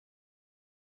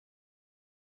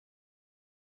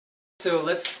So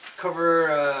let's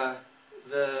cover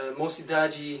the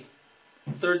Mosidaji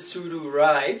third surdo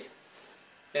ride,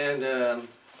 and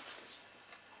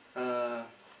I'll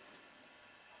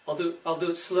do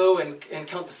it slow and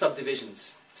count the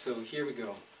subdivisions. So here we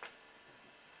go.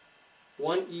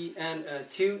 1 E and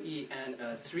 2 E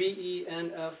and 3 E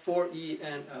and 4 E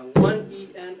and 1 E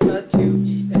and 2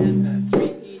 E and 3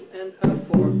 E and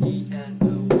 4 E and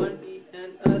 1 E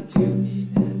and 2 E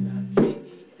and 3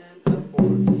 E and 4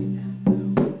 E and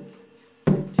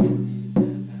 2 E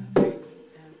and 3 E.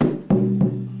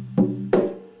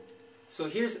 So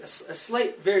here's a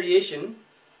slight variation.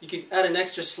 You could add an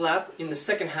extra slap in the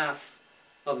second half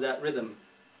of that rhythm.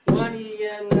 1 E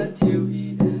and 2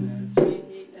 E and 3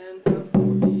 E and 4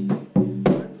 E, 1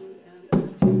 E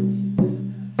and 2 E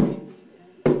and 3 E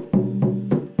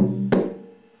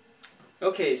and.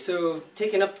 Okay, so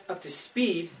taken up to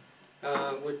speed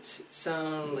would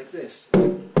sound like this.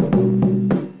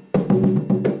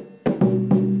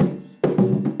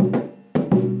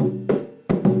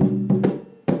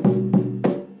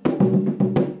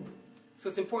 So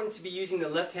it's important to be using the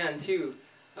left hand too.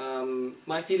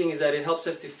 My feeling is that it helps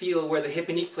us to feel where the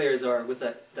hyponique players are with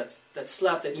that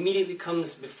slap that immediately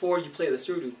comes before you play the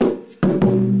surdo.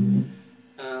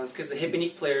 Because the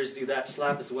hyponique players do that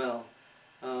slap as well.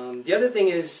 The other thing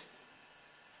is,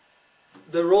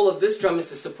 the role of this drum is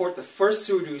to support the first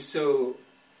surdo, so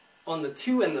on the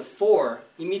 2 and the 4,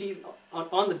 immediately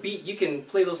on the beat you can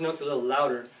play those notes a little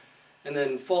louder and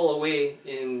then fall away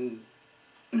in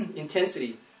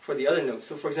intensity for the other notes.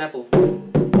 So for example,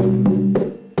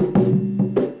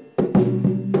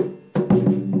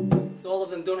 so all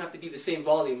of them don't have to be the same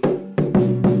volume.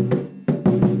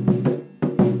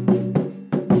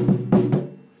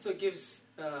 So it gives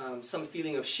some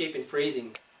feeling of shape and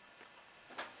phrasing.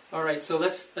 Alright, so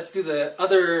let's do the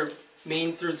other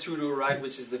main third surdo ride,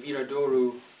 which is the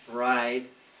Viradouro ride.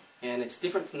 And it's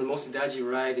different from the Mosidaji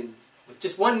ride with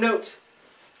just one note.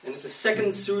 And it's a second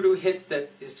surdo hit that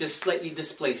is just slightly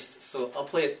displaced. So I'll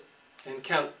play it and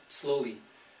count slowly.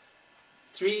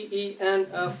 3 E and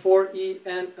 4 E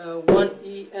and 1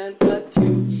 E and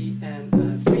 2 E and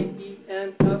 3 E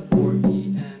and 4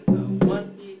 E and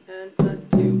 1 E and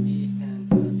 2 E and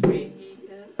 3 E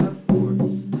and 4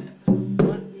 E and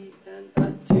 1 E and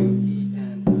 2 E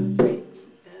and 3 E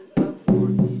and 4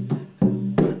 E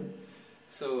and 1.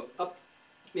 So up,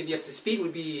 maybe up to speed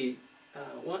would be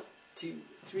 1, 2,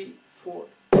 3, 4.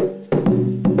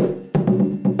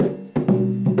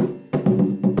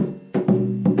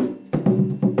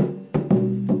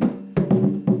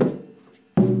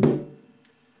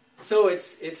 So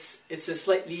it's a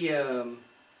slightly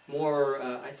more,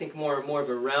 I think more of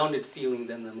a rounded feeling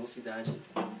than the Mosidaji.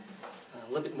 A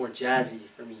little bit more jazzy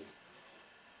for me.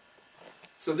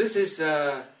 So this is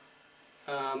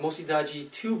Mosidaji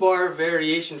 2-bar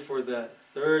variation for the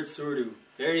third surdo,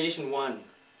 variation 1.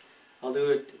 I'll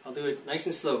do it nice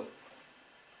and slow.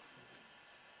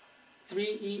 3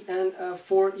 E and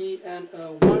 4 E and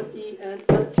 1 E and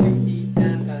 2 E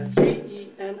and 3 E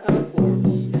and 4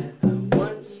 E and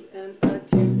 1 E and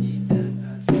 2 E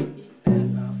and 3 E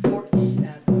and 4 E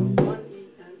and 1 E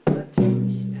and 2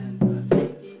 E and 3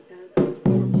 E and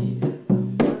 4 E and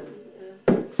 1 E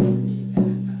and 2 E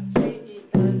and 3 E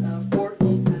and 4 E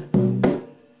and 1.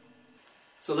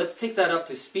 So let's take that up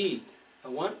to speed.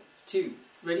 1, 2,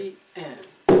 ready, and.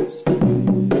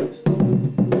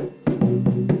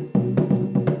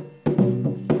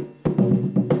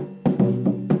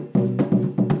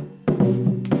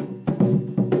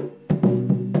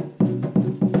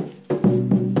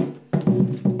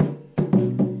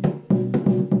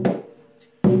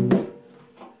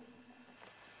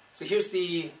 So here's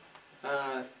the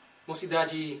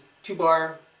Mosidaji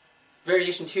 2-bar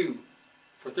variation 2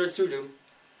 for third surdo.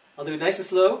 I'll do it nice and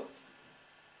slow.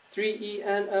 3 E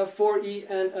and 4 E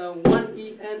and 1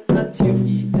 E and 2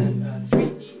 E and 3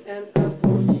 E and 4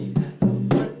 E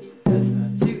and 1 E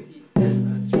and 2 E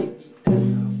and 3 E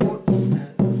and 4 E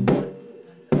and 1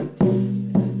 E and 2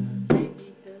 E and 3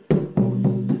 E and 4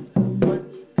 E and 1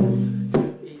 E and 2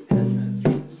 E and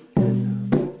 3 E and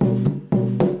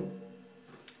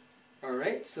 4.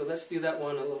 Alright, so let's do that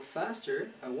one a little faster.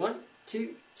 1,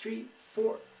 2, 3,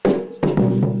 4.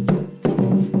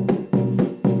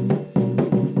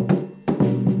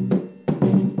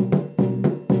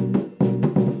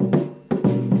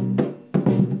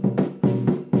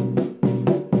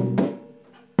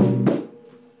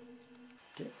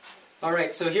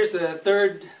 Alright, so here's the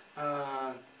third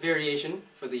variation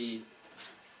for the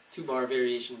 2-bar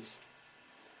variations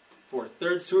for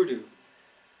third surdo.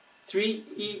 3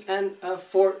 E and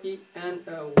 4 E and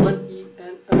 1 E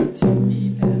and 2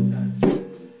 E and 3 E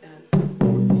and 4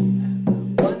 E and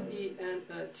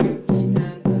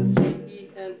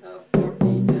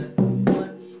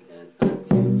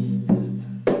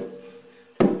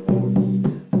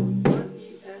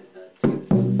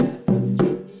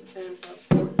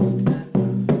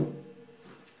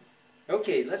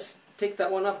Okay, let's take that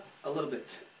one up a little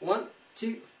bit. 1,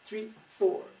 2, 3,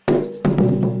 4.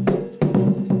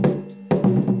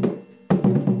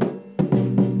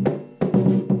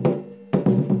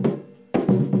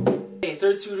 Okay,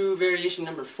 third surdo variation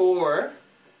number 4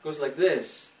 goes like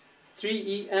this.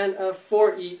 3E and a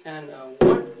 4E and a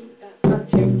 1E and a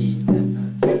 2E and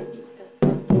a 3E and a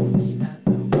 4E and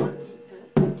a 1E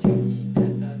and a 2E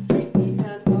and a 3E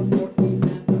and a 4E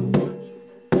and a 1E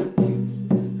and a 2E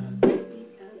and a 3E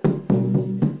and a 4E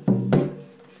and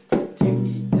a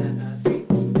 2E and a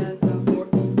 3E and a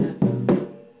 4E and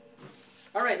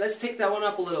a... Alright, let's take that one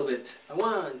up a little bit.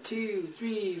 1, 2,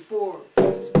 3, 4.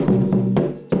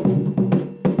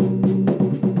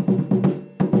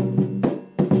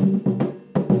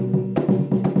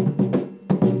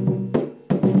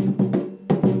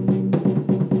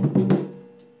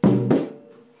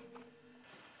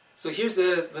 So here's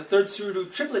the third surdo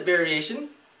triplet variation,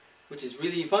 which is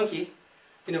really funky.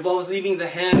 It involves leaving the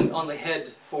hand on the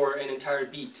head for an entire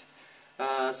beat.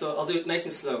 So I'll do it nice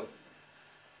and slow.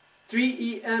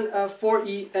 3E and a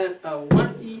 4E and a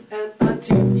 1E and a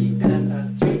 2E and a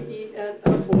 3E and a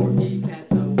 4E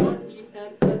and a 1E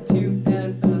and a 2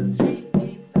 and a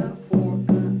 3E a 4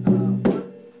 and a 1E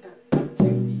and a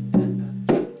 2E and a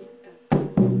 3E and a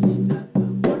 4E and a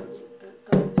 1E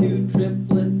and a 2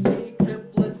 triplet, 3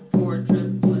 triplet, 4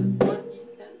 triplet, 1E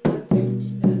and a 2E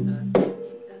and a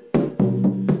 3E and a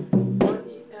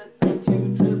 1E and a 2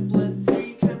 triplet,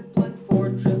 3 triplet, 4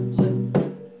 triplet.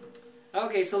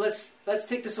 Okay, so let's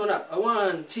take this one up.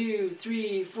 1, 2,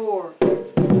 3, 4.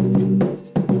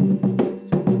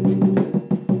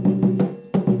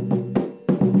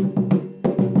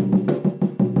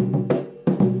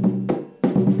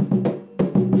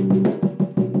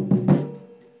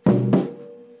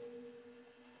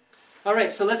 All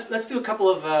right, so let's do a couple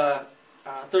of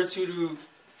third surdo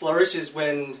flourishes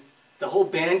when the whole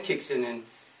band kicks in,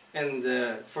 and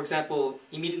for example,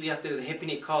 immediately after the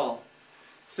hippity call.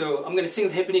 So I'm going to sing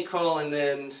the hippity call and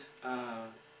then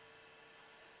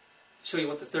show you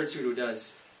what the third surdo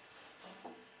does.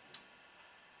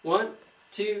 1,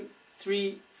 2,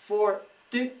 3, 4.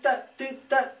 Do da do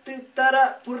da do da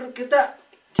da purkata.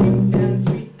 2 and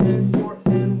 3 and 4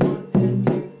 and 1 and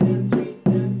 2 and 3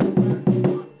 and 4 and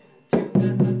 1 and 2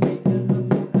 and a 3 and a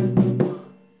 4 and a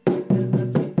 1 and a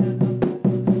 3 and a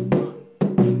 4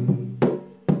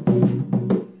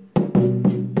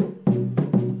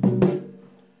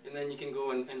 and 1. You can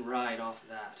go and ride off of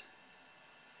that.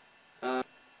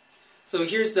 So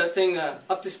here's the thing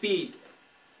up to speed.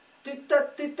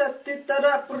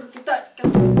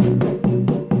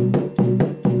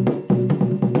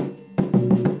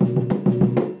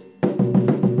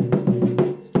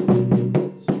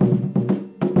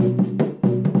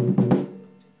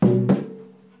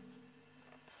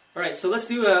 Alright, so let's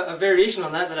do a variation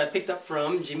on that I picked up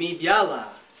from Jimmy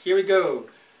Biala. Here we go.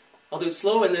 I'll do it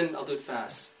slow and then I'll do it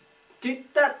fast. 2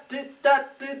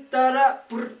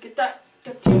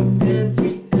 and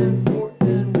 3 and 4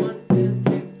 and 1 and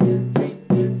 2 and 3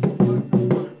 and 4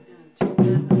 and 1 and 2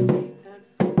 and a 3 and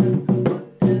 4 and 1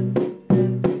 and 2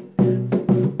 and 3 and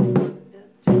 4 and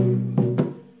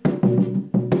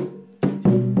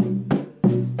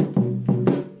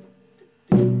 1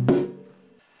 and 2.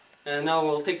 And now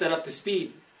we'll take that up to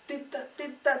speed.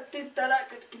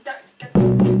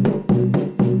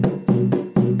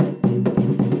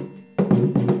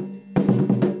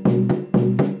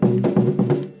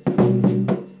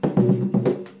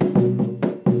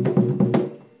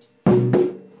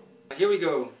 Here we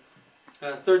go.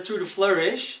 Third surdo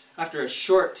flourish after a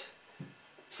short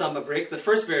samba break. The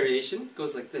first variation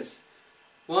goes like this.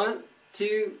 1,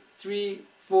 2, 3,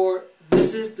 4.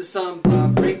 This is the samba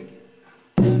break.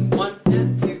 And 1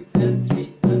 and 2 and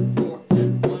 3 and 4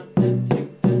 and 1 and 2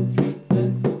 and 3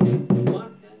 and 4 and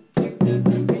 1 and 2 and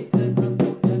 3 and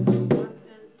 4 and 1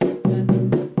 and 2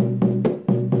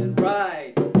 and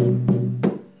ride.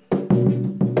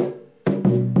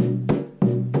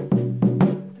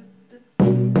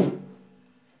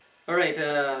 Alright,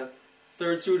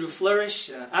 third surdo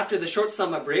flourish. After the short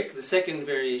samba break, the second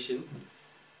variation.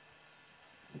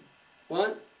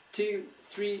 1, 2,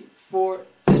 3, 4.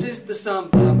 This is the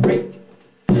samba break.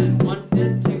 And 1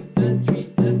 and 2.